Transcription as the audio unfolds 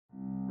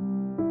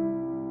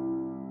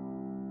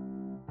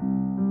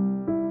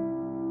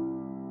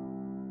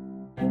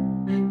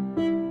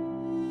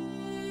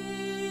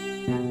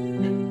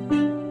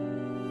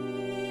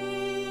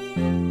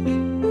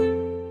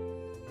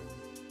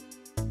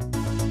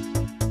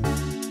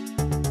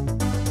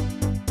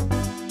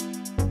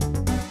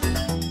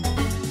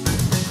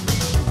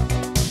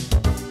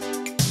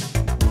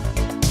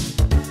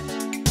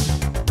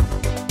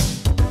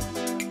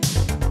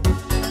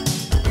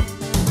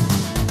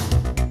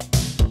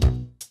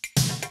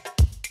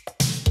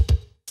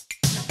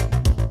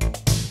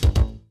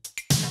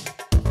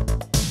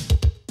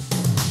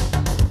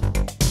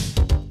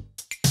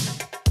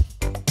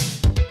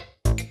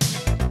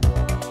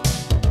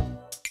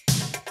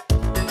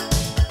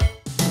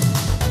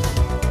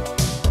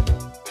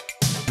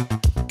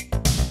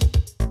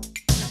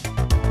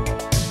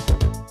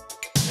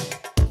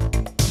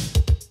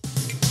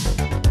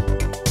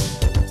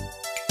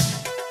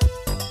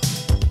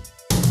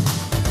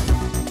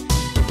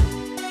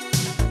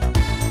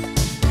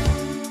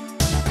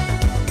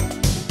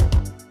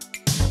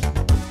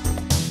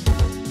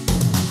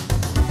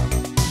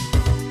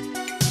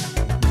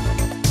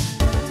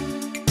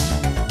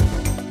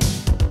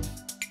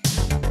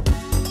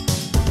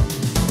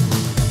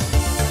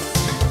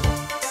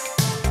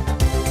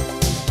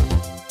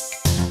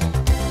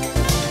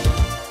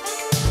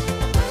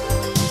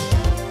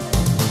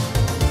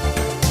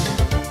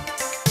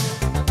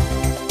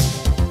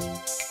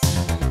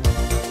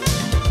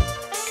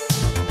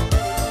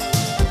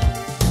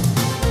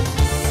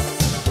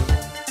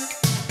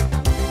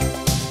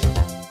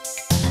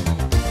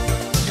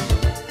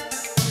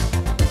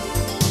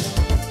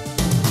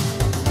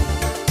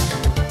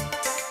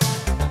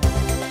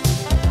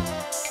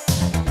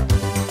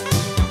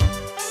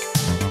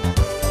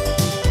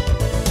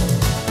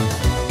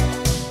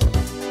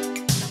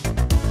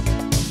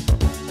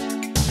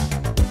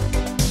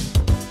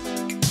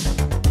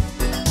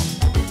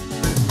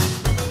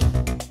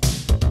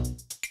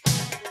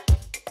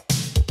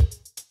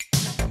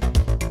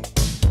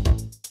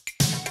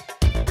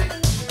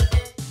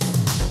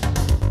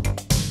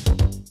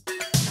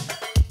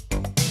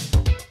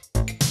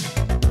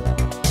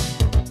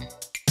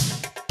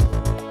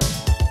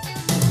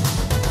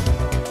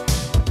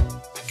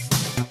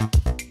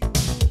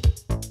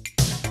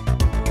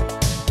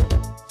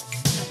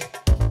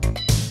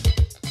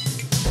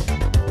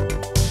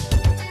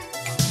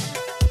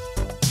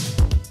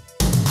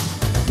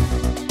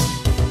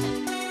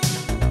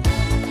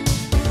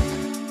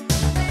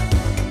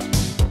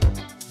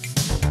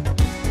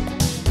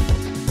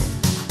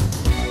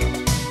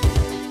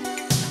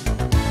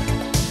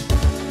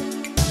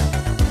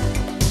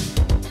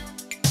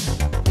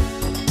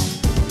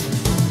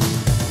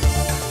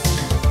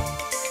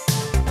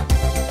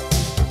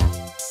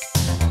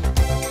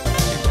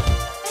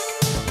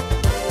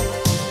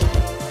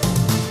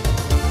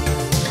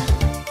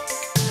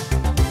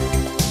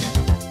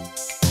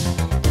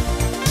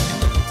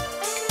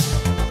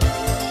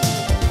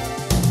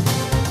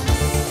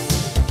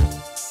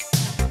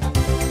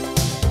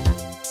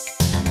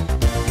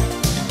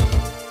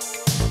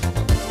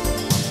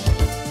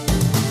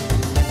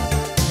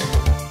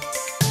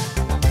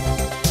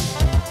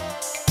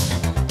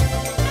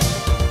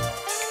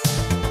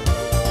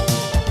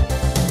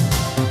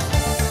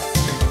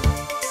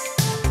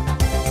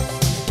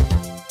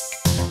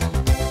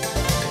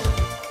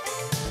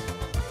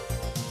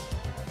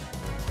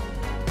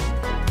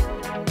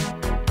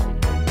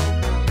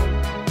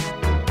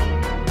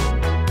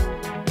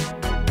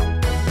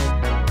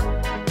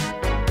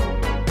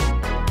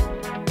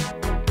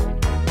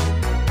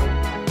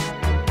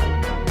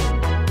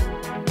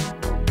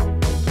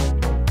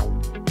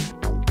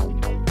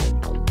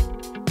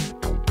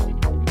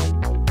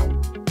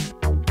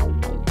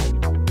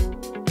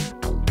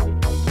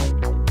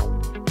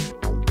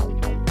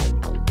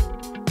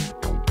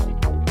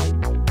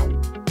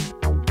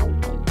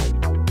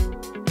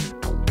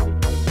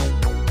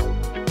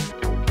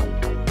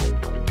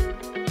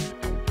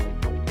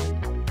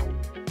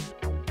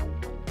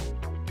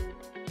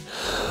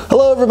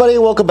Hello everybody,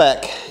 welcome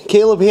back.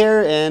 Caleb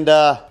here, and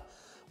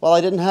while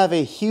I didn't have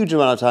a huge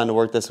amount of time to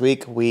work this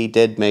week, we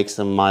did make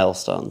some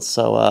milestones,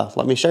 so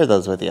let me share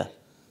those with you.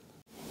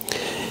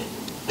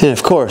 And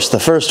of course, the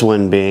first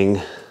one being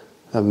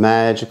a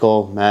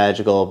magical,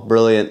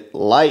 brilliant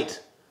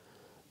light.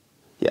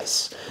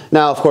 Yes.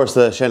 Now, of course,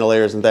 the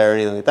chandelier isn't there or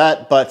anything like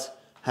that, but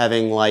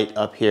having light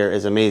up here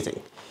is amazing.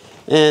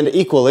 And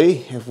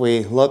equally, if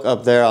we look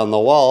up there on the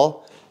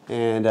wall,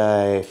 and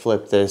I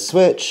flip this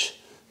switch,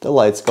 the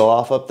lights go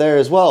off up there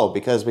as well,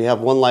 because we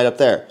have one light up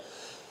there.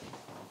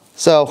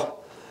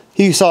 So,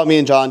 you saw me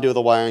and John do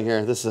the wiring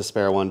here. This is a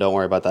spare one, don't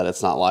worry about that.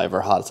 It's not live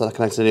or hot, it's not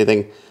connected to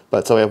anything.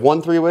 But so we have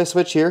one three-way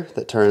switch here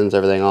that turns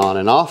everything on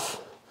and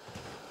off.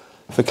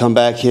 If we come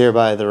back here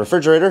by the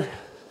refrigerator,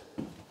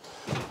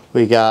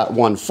 we got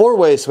one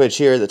four-way switch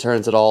here that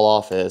turns it all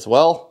off as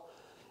well.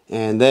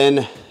 And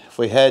then if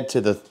we head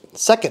to the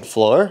second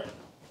floor,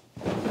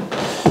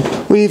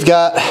 we've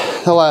got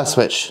the last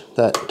switch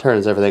that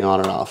turns everything on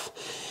and off.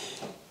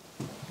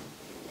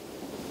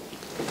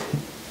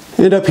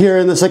 And up here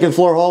in the second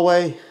floor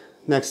hallway,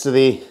 next to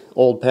the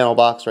old panel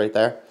box right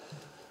there,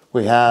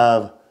 we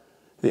have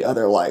the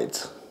other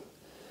light.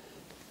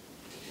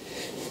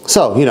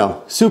 So, you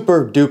know,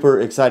 super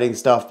duper exciting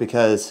stuff,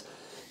 because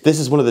this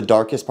is one of the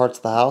darkest parts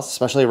of the house,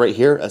 especially right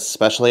here,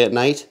 especially at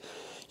night.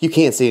 You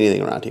can't see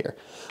anything around here.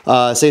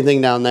 Same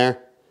thing down there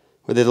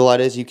where the other light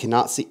is. You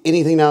cannot see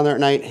anything down there at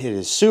night. It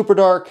is super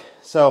dark.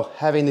 So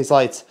having these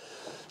lights,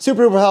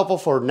 super duper helpful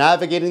for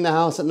navigating the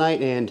house at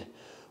night. And,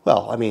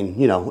 well, I mean,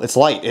 you know, it's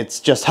light. It's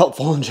just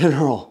helpful in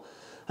general.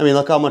 I mean,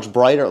 look how much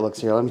brighter it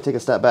looks here. Let me take a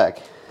step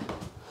back.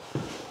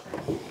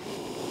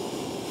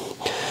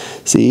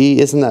 See,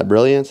 isn't that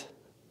brilliant?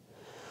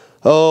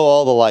 Oh,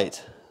 all the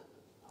light.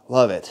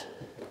 Love it.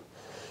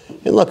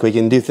 And look, we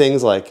can do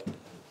things like,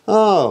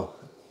 oh,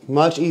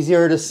 much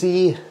easier to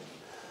see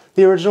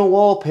the original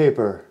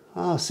wallpaper.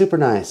 Oh, super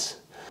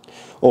nice.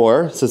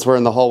 Or, since we're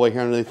in the hallway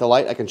here underneath the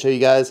light, I can show you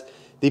guys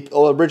the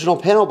original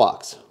panel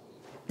box.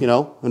 You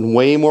know, and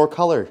way more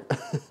color.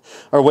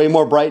 Or way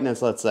more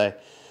brightness, let's say.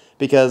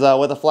 Because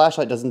with a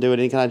flashlight doesn't do it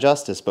any kind of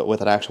justice, but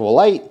with an actual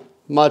light,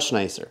 much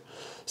nicer.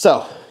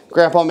 So,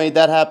 Grandpa made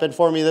that happen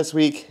for me this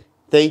week.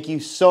 Thank you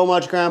so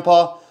much,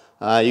 Grandpa.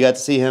 You got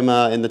to see him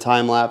in the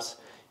time lapse.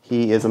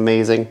 He is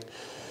amazing.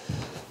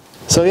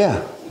 So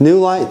yeah, new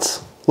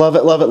lights. Love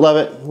it, love it, love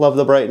it. Love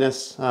the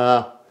brightness.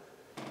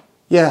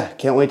 Yeah,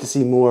 can't wait to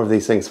see more of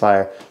these things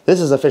fire. This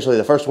is officially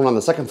the first one on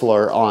the second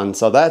floor on,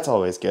 so that's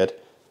always good.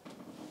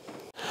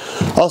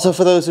 Also,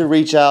 for those who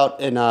reach out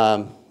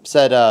and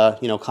said,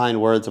 you know, kind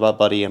words about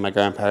Buddy and my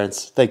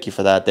grandparents, thank you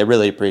for that. They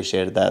really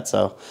appreciated that,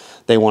 so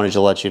they wanted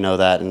to let you know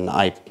that, and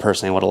I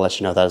personally want to let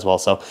you know that as well.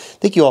 So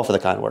thank you all for the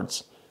kind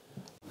words.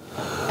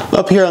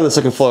 Up here on the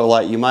second floor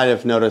light, you might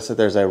have noticed that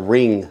there's a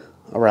ring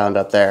around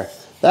up there.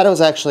 That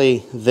was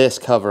actually this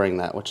covering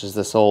that, which is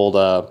this old,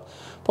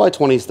 probably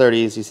 20s,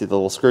 30s. You see the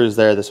little screws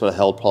there. This would have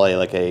held probably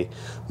like a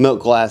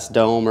milk glass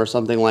dome or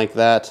something like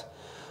that.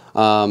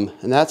 And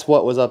that's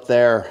what was up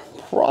there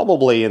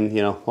probably in,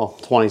 you know, well,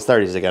 20s,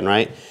 30s again,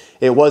 right?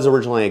 It was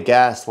originally a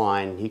gas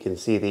line. You can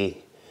see the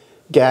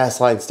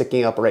gas line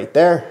sticking up right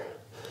there.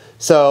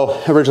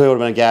 So originally it would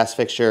have been a gas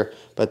fixture,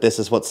 but this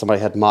is what somebody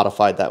had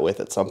modified that with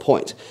at some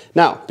point.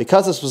 Now,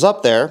 because this was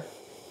up there,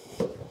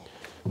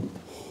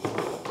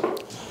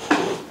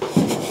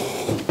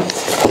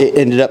 it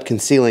ended up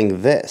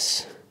concealing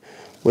this,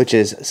 which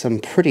is some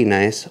pretty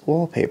nice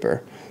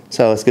wallpaper.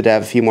 So it's good to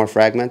have a few more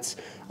fragments.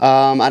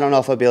 I don't know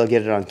if I'll be able to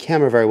get it on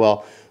camera very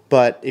well,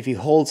 but if you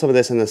hold some of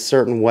this in a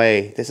certain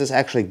way, this is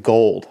actually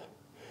gold.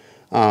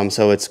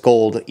 So it's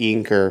gold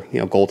ink, or, you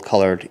know, gold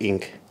colored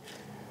ink.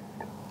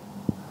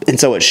 And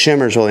so it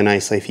shimmers really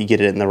nicely if you get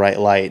it in the right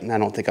light. And I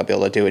don't think I'll be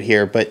able to do it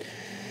here, but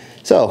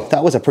so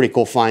that was a pretty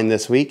cool find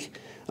this week.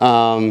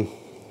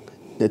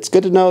 It's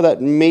good to know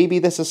that maybe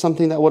this is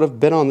something that would have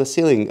been on the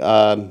ceiling.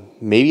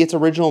 Maybe it's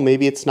original,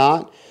 maybe it's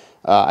not.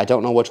 I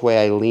don't know which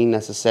way I lean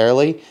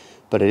necessarily,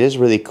 but it is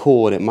really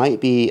cool, and it might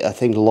be a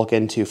thing to look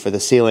into for the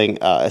ceiling,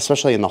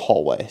 especially in the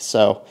hallway.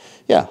 So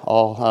yeah,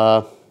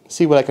 I'll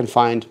see what I can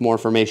find more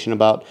information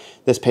about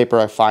this paper.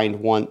 I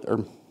find one,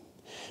 or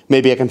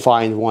maybe I can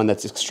find one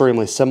that's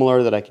extremely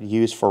similar that I could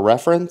use for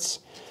reference.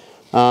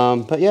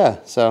 But yeah,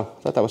 so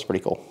I thought that was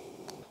pretty cool.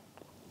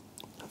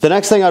 The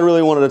next thing I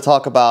really wanted to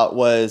talk about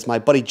was my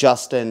buddy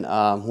Justin,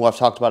 who I've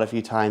talked about a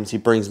few times. He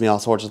brings me all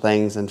sorts of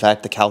things. In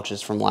fact, the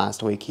couches from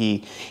last week,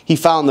 he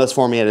found those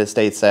for me at an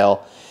estate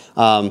sale.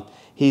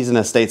 He's an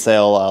estate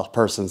sale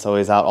person, so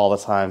he's out all the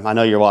time. I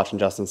know you're watching,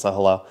 Justin, so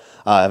hello.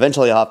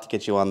 Eventually I'll have to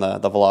get you on the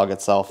vlog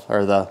itself,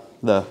 or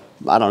the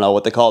I don't know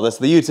what they call this,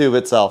 the YouTube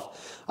itself.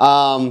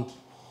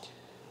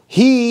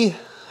 He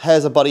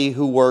has a buddy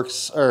who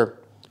works, or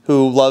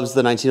who loves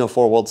the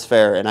 1904 World's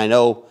Fair, and I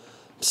know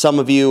some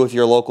of you, if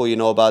you're local, you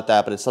know about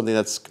that, but it's something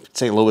that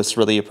St. Louis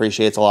really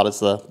appreciates a lot. It's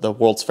the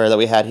World's Fair that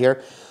we had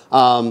here.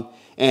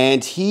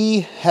 And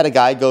he had a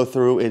guy go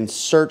through and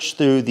search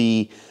through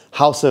the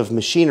House of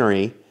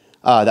Machinery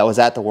that was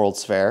at the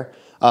World's Fair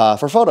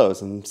for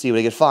photos and see what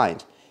he could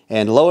find.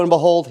 And lo and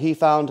behold, he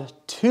found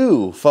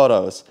 2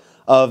 photos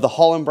of the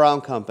Holland Brown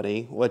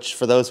Company, which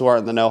for those who aren't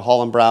in the know,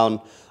 Holland Brown,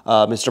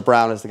 Mr.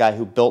 Brown is the guy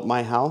who built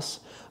my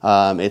house.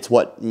 It's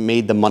what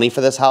made the money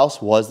for this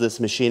house, was this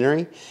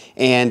machinery.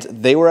 And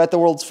they were at the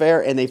World's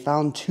Fair and they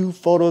found 2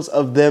 photos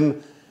of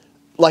them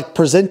like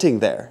presenting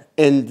there.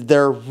 And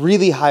they're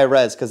really high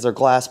res because they're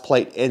glass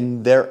plate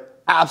and they're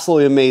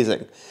absolutely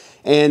amazing.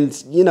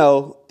 And, you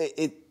know,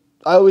 I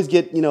always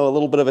get, you know, a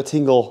little bit of a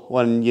tingle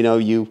when, you know,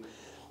 you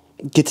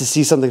get to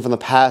see something from the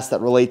past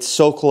that relates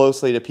so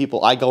closely to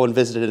people I go and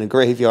visited in a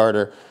graveyard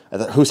or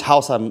whose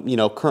house I'm, you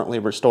know, currently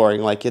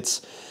restoring. Like,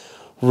 it's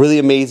really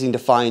amazing to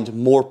find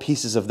more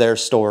pieces of their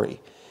story.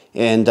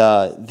 And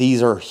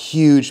these are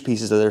huge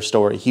pieces of their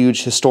story,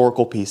 huge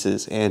historical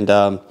pieces. And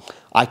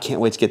I can't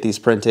wait to get these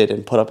printed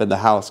and put up in the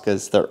house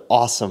because they're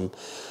awesome.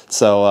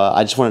 So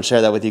I just want to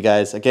share that with you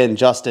guys. Again,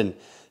 Justin,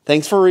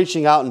 thanks for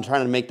reaching out and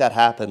trying to make that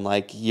happen.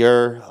 Like,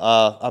 you're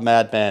a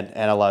madman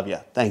and I love you.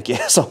 Thank you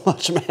so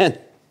much, man.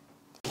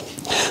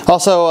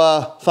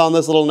 Also found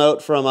this little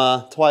note from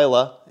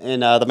Twyla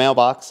in the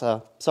mailbox.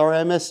 Sorry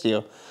I missed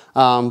you.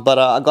 But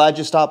I'm glad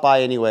you stopped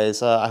by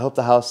anyways. I hope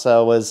the house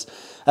was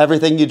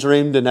everything you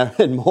dreamed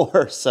and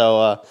more.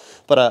 So,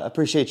 but I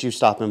appreciate you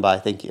stopping by.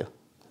 Thank you.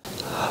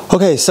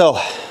 Okay, so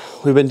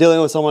we've been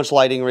dealing with so much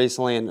lighting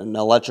recently and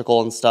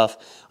electrical and stuff.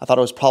 I thought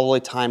it was probably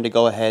time to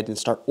go ahead and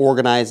start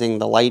organizing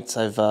the lights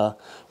I've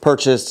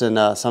purchased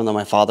and some that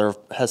my father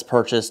has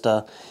purchased.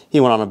 He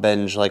went on a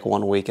binge like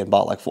 1 week and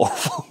bought like 4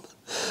 of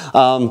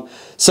them.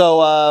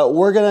 So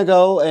we're gonna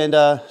go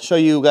and show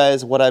you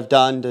guys what I've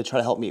done to try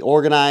to help me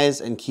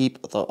organize and keep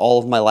all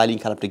of my lighting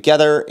kind of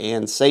together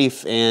and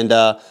safe and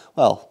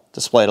well,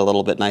 display it a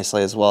little bit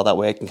nicely as well. That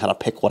way I can kind of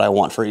pick what I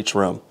want for each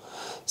room.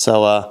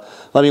 So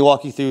let me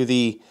walk you through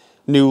the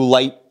new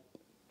light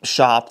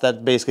shop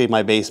that basically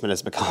my basement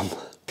has become.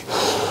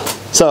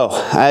 So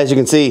as you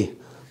can see,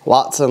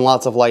 lots and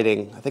lots of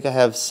lighting. I think I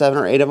have 7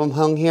 or 8 of them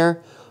hung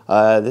here.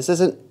 This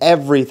isn't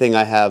everything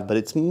I have, but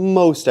it's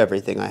most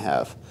everything I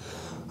have.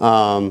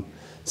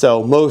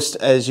 So most,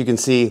 as you can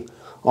see,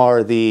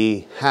 are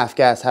the half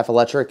gas, half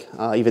electric.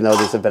 Even though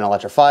these have been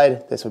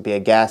electrified, this would be a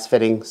gas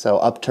fitting. So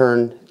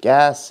upturn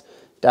gas,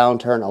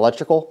 downturn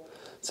electrical.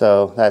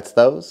 So that's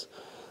those.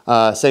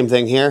 Same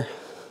thing here.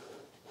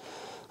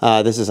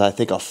 This is, I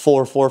think, a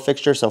 4-4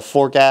 fixture, so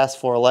 4 gas,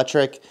 4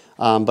 electric.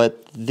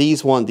 But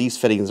these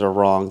fittings are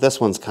wrong. This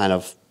one's kind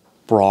of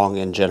wrong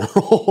in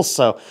general,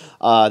 so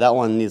that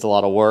one needs a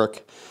lot of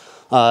work.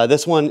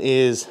 This one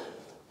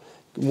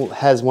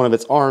has one of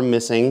its arm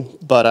missing,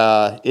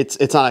 but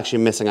it's not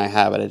actually missing. I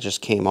have it. It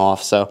just came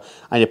off, so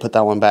I need to put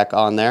that one back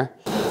on there.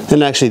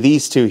 And actually,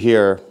 these 2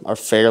 here are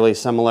fairly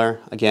similar.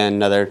 Again,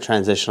 another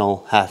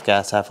transitional half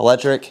gas, half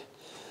electric.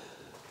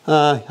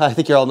 I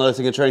think you're all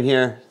noticing a trend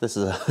here. This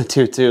is a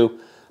 2-2,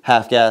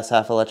 half gas,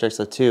 half electric,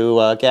 so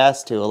 2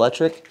 gas, 2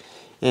 electric.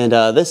 And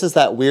this is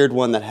that weird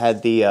one that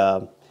had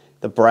the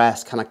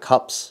brass kind of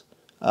cups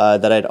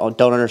that I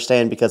don't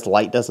understand because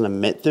light doesn't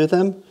emit through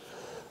them.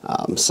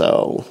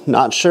 So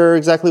not sure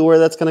exactly where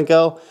that's going to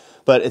go,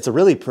 but it's a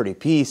really pretty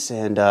piece,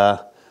 and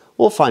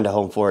we'll find a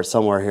home for it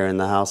somewhere here in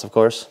the house, of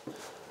course.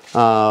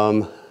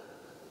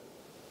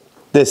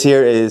 This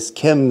here is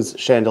Kim's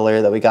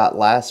chandelier that we got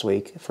last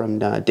week from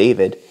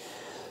David.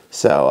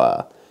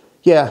 So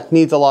yeah,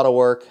 needs a lot of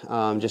work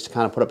just to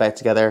kind of put it back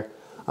together.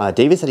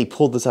 David said he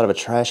pulled this out of a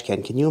trash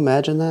can. Can you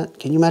imagine that?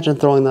 Can you imagine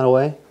throwing that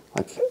away?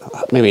 Like,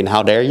 maybe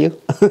how dare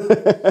you?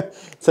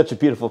 Such a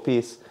beautiful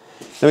piece.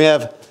 Then we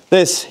have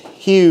this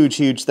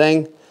huge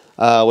thing,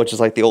 which is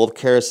like the old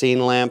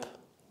kerosene lamp.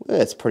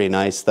 It's pretty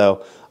nice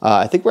though.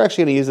 I think we're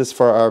actually going to use this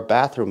for our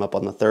bathroom up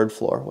on the 3rd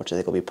floor, which I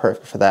think will be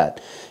perfect for that.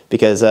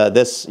 Because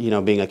this, you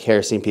know, being a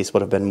kerosene piece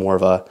would have been more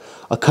of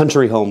a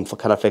country home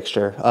kind of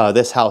fixture.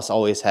 This house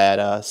always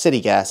had city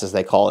gas, as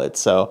they call it.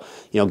 So,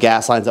 you know,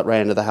 gas lines that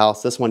ran into the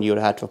house. This one you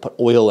would have to put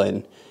oil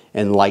in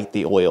and light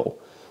the oil.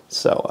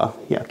 So,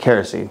 yeah,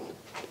 kerosene.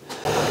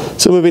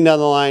 So moving down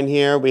the line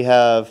here, we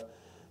have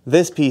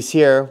this piece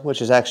here,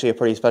 which is actually a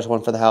pretty special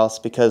one for the house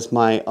because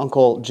my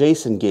uncle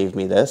Jason gave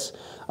me this.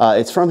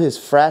 It's from his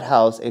frat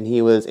house, and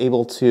he was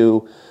able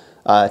to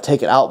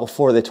take it out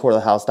before they tore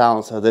the house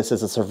down. So this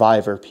is a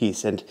survivor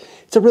piece, and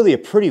it's a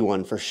pretty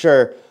one for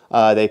sure.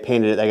 They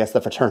painted it, I guess,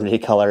 the fraternity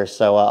colors,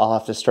 so I'll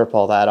have to strip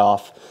all that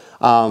off.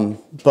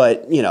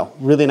 But, you know,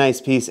 really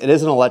nice piece. It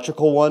is an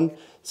electrical one,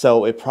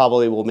 so it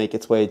probably will make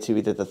its way to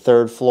either the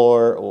 3rd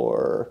floor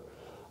or,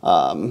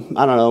 I don't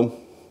know,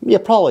 yeah,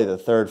 probably the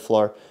 3rd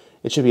floor.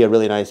 It should be a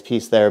really nice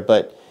piece there,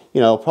 but,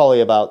 you know,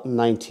 probably about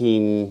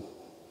 19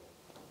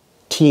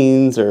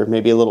 teens or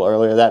maybe a little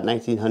earlier, that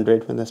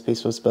 1900 when this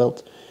piece was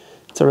built.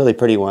 It's a really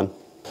pretty one.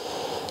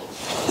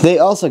 They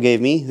also gave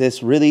me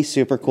this really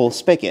super cool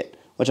spigot,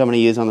 which I'm going to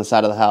use on the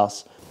side of the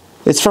house.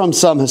 It's from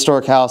some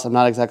historic house. I'm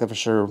not exactly for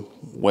sure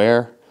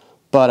where,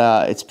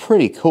 but it's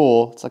pretty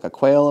cool. It's like a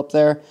quail up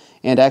there,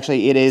 and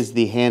actually it is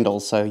the handle,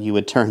 so you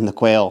would turn the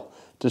quail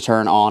to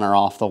turn on or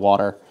off the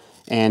water.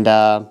 And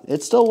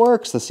it still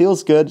works. The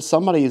seal's good.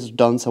 Somebody's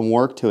done some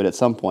work to it at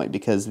some point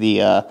because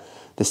the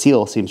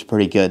seal seems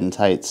pretty good and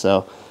tight.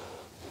 So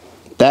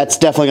That's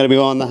definitely going to be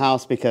going in the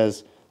house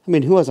because, I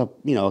mean, who has a,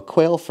 you know, a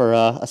quail for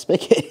a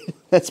spigot?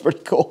 That's pretty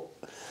cool.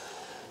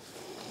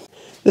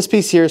 This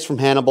piece here is from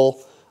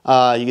Hannibal.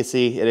 You can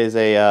see it is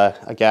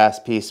a gas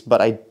piece,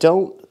 but I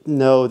don't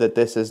know that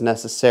this is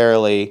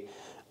necessarily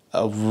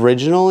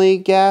originally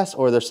gas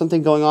or there's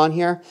something going on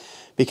here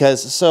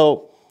because,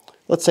 so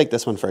let's take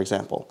this one for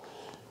example.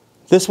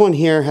 This one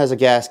here has a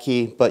gas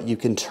key, but you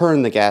can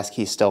turn the gas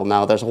key still.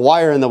 Now there's a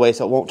wire in the way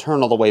so it won't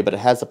turn all the way, but it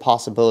has the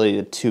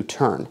possibility to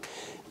turn.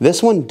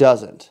 This one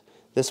doesn't.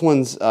 This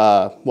one's,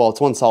 well,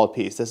 it's one solid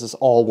piece. This is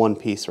all one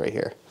piece right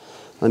here.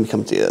 Let me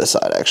come to the other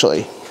side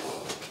actually.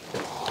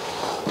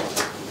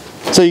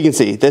 So you can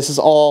see, this is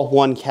all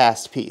one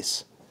cast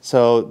piece.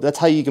 So that's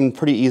how you can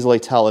pretty easily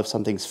tell if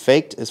something's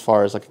faked as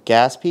far as like a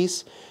gas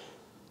piece.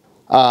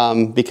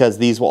 Because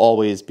these will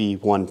always be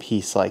one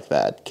piece like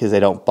that because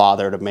they don't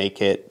bother to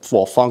make it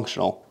full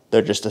functional.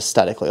 They're just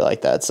aesthetically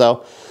like that.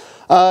 So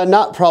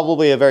not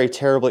probably a very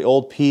terribly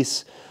old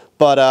piece,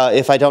 but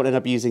if I don't end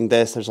up using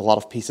this, there's a lot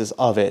of pieces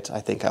of it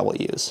I think I will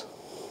use.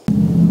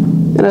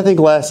 And I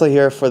think lastly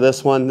here for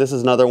this one, this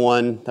is another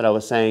one that I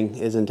was saying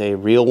isn't a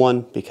real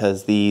one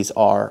because these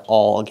are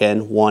all,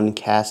 again, one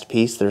cast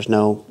piece. There's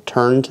no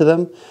turn to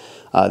them.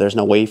 There's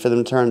no way for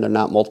them to turn. They're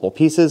not multiple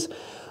pieces.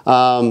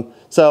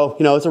 So,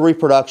 you know, it's a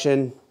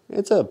reproduction.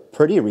 It's a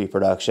pretty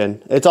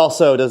reproduction. It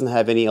also doesn't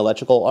have any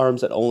electrical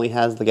arms. It only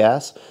has the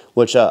gas,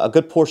 which a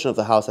good portion of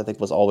the house I think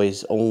was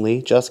always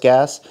only just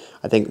gas.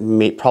 I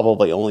think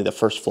probably only the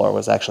first floor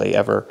was actually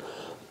ever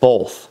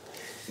both.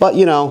 But,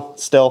 you know,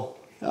 still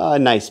a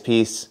nice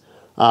piece.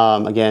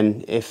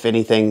 Again, if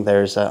anything,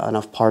 there's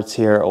enough parts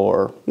here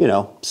or, you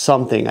know,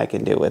 something I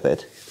can do with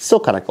it. Still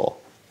kind of cool.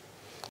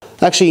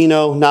 Actually, you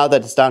know, now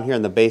that it's down here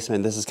in the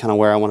basement, this is kind of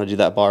where I want to do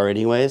that bar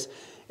anyways.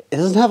 It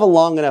doesn't have a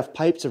long enough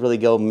pipe to really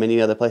go many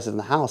other places in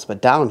the house,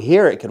 but down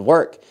here it could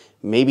work.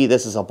 Maybe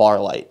this is a bar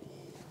light.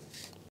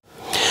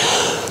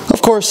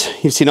 Of course,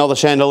 you've seen all the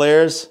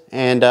chandeliers,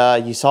 and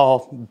you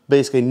saw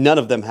basically none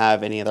of them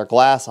have any other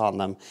glass on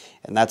them,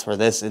 and that's where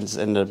this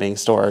ended up being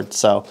stored.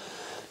 So,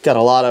 got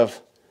a lot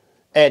of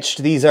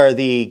etched. These are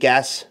the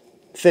gas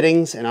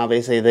fittings, and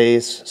obviously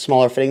these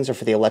smaller fittings are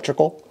for the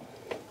electrical.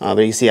 But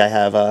you see I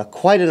have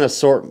quite an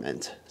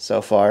assortment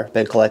so far.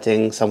 Been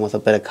collecting some with a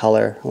bit of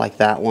color like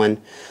that one.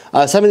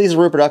 Some of these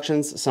are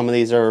reproductions. Some of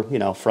these are, you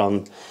know,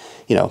 from,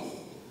 you know,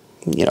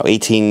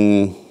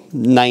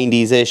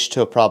 1890s-ish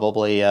to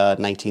probably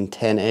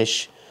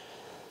 1910-ish.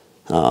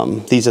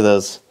 These are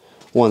those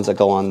ones that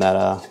go on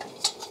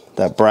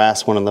that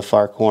brass one in the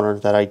far corner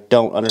that I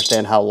don't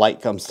understand how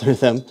light comes through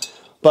them.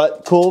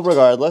 But cool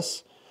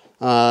regardless.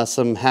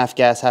 Some half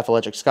gas, half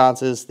electric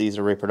sconces. These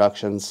are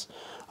reproductions.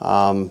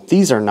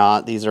 These are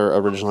not. These are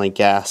originally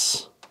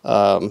gas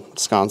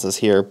sconces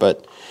here,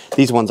 but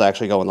these ones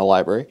actually go in the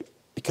library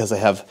because they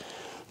have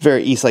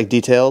very East-like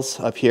details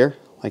up here,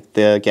 like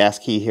the gas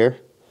key here,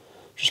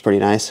 which is pretty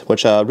nice,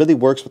 which really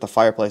works with the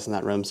fireplace in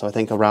that room. So I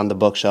think around the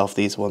bookshelf,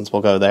 these ones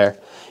will go there.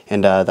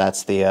 And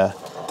that's the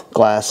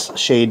glass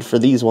shade for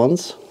these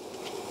ones.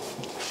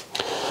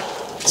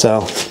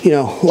 So, you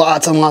know,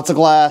 lots and lots of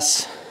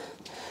glass.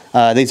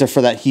 These are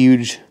for that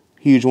huge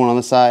one on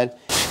the side.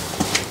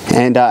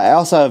 And I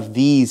also have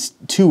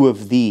two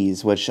of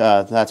these, which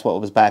that's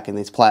what was back in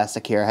these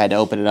plastic here. I had to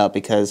open it up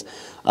because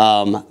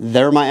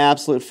they're my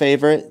absolute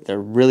favorite. They're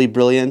really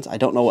brilliant. I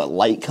don't know what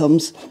light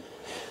comes,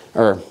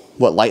 or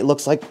what light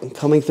looks like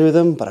coming through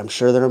them, but I'm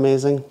sure they're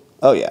amazing.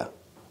 Oh yeah,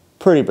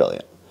 pretty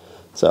brilliant.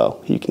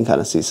 So you can kind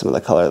of see some of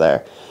the color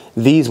there.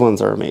 These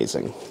ones are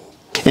amazing.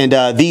 And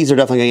these are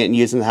definitely going to get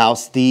used in the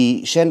house.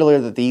 The chandelier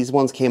that these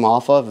ones came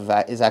off of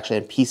is actually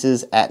in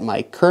pieces at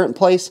my current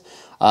place.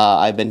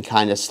 I've been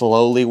kind of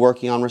slowly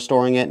working on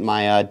restoring it in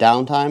my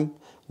downtime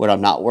when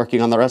I'm not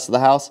working on the rest of the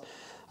house.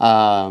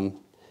 And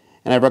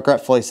I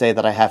regretfully say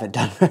that I haven't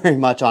done very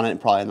much on it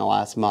probably in the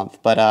last month.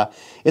 But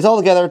it's all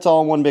together. It's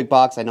all in one big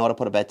box. I know how to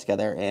put a bed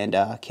together, and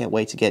can't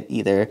wait to get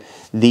either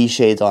these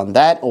shades on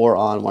that or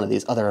on one of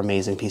these other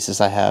amazing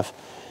pieces I have.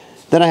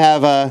 Then I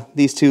have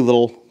these two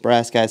little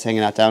brass guys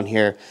hanging out down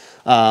here.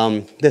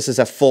 This is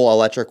a full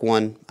electric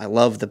one. I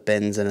love the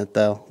bends in it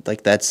though.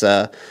 Like that's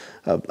a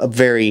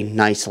very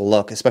nice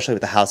look, especially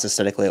with the house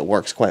aesthetically. It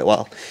works quite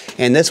well.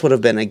 And this would have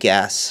been a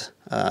gas,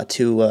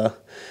 two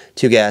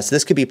gas.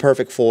 This could be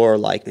perfect for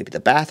like maybe the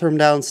bathroom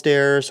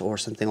downstairs or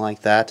something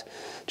like that.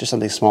 Just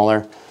something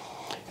smaller.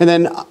 And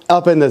then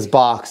up in this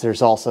box,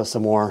 there's also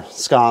some more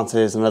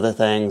sconces and other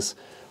things.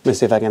 Let me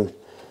see if I can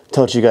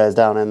tilt you guys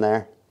down in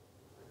there.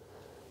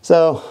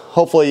 So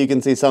hopefully you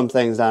can see some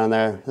things down in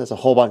there. There's a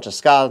whole bunch of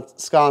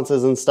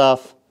sconces and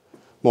stuff.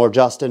 More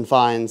Justin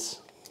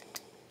finds.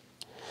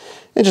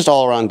 And just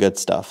all around good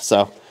stuff.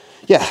 So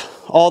yeah,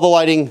 all the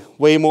lighting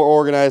way more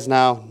organized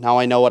now. Now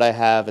I know what I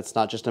have. It's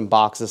not just in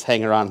boxes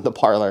hanging around in the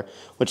parlor,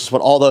 which is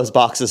what all those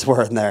boxes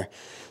were in there.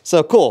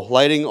 So cool,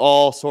 lighting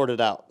all sorted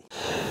out.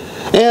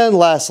 And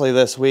lastly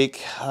this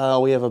week,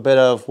 we have a bit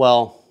of,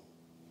 well,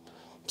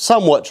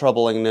 somewhat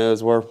troubling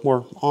news. We're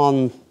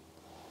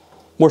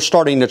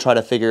starting to try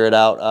to figure it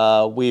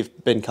out.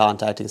 We've been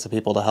contacting some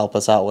people to help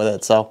us out with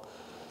it. So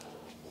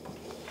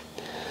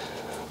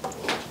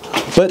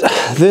But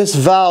this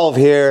valve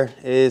here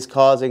is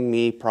causing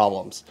me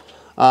problems.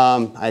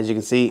 As you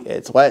can see,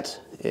 it's wet,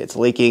 it's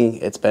leaking,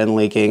 it's been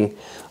leaking,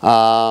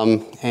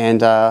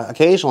 and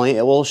occasionally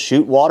it will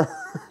shoot water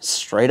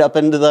straight up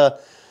into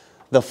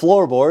the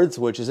floorboards,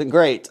 which isn't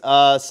great.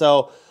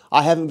 So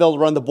I haven't been able to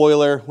run the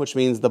boiler, which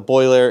means the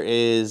boiler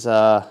is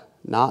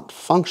not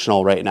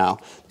functional right now.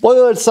 The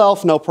boiler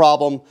itself, no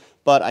problem,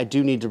 but I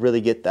do need to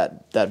really get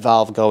that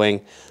valve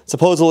going.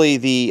 Supposedly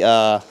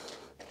the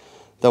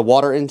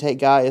water intake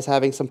guy is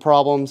having some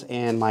problems,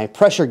 and my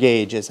pressure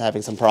gauge is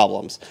having some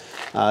problems.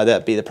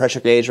 That'd be the pressure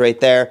gauge right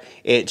there.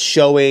 It's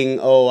showing,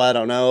 oh, I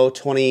don't know,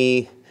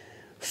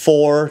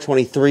 24,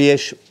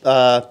 23-ish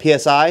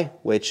PSI,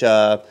 which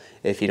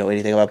if you know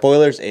anything about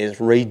boilers, is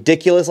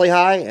ridiculously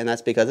high, and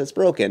that's because it's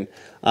broken.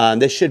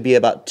 This should be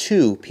about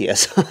 2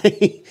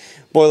 PSI.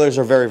 Boilers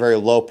are very, very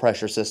low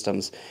pressure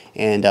systems,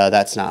 and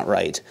that's not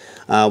right.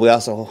 We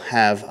also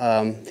have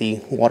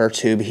the water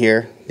tube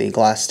here, the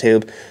glass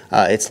tube.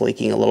 It's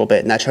leaking a little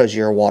bit, and that shows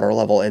your water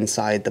level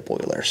inside the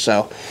boiler.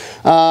 So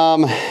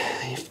a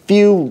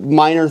few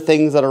minor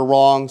things that are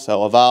wrong.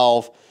 So a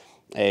valve,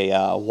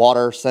 a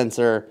water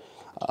sensor,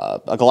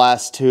 a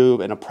glass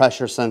tube, and a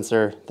pressure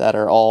sensor that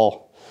are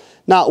all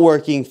not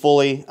working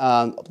fully.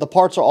 The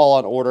parts are all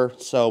on order,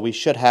 so we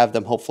should have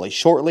them hopefully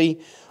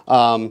shortly.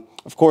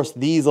 Of course,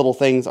 these little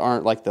things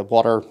aren't like the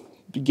water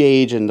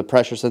gauge and the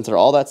pressure sensor.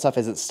 All that stuff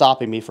isn't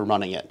stopping me from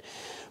running it.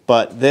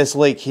 But this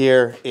leak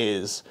here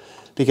is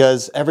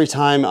because every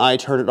time I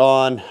turn it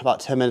on,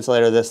 about 10 minutes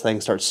later, this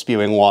thing starts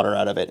spewing water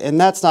out of it. And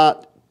that's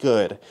not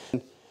good.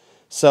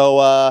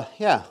 So,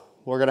 yeah,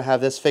 we're going to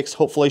have this fixed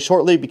hopefully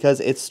shortly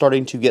because it's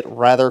starting to get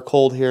rather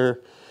cold here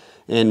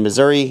in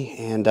Missouri.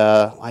 And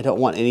I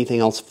don't want anything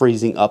else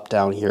freezing up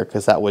down here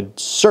because that would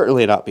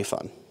certainly not be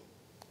fun.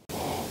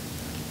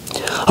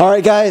 All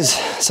right, guys,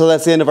 so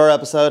that's the end of our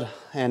episode,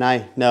 and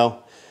I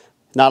know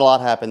not a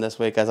lot happened this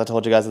week, as I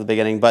told you guys at the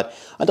beginning, but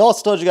I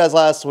also told you guys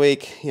last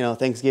week, you know,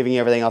 Thanksgiving,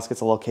 everything else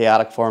gets a little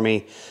chaotic for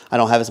me. I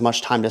don't have as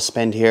much time to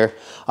spend here.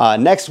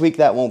 Next week,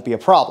 that won't be a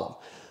problem.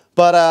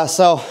 But,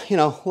 so, you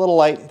know, a little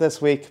light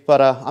this week,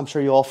 but I'm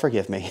sure you all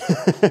forgive me.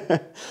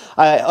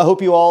 I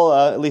hope you all,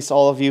 at least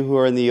all of you who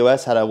are in the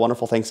U.S., had a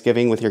wonderful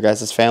Thanksgiving with your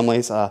guys'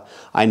 families.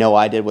 I know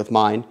I did with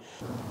mine.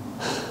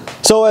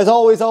 So, as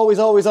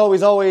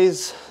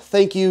always,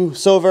 thank you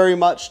so very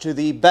much to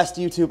the best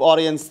YouTube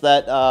audience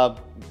that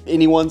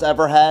anyone's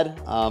ever had.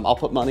 I'll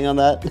put money on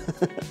that.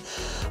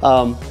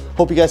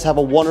 Hope you guys have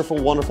a wonderful,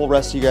 wonderful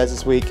rest of you guys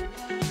this week.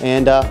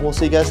 And we'll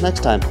see you guys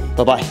next time.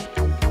 Bye-bye.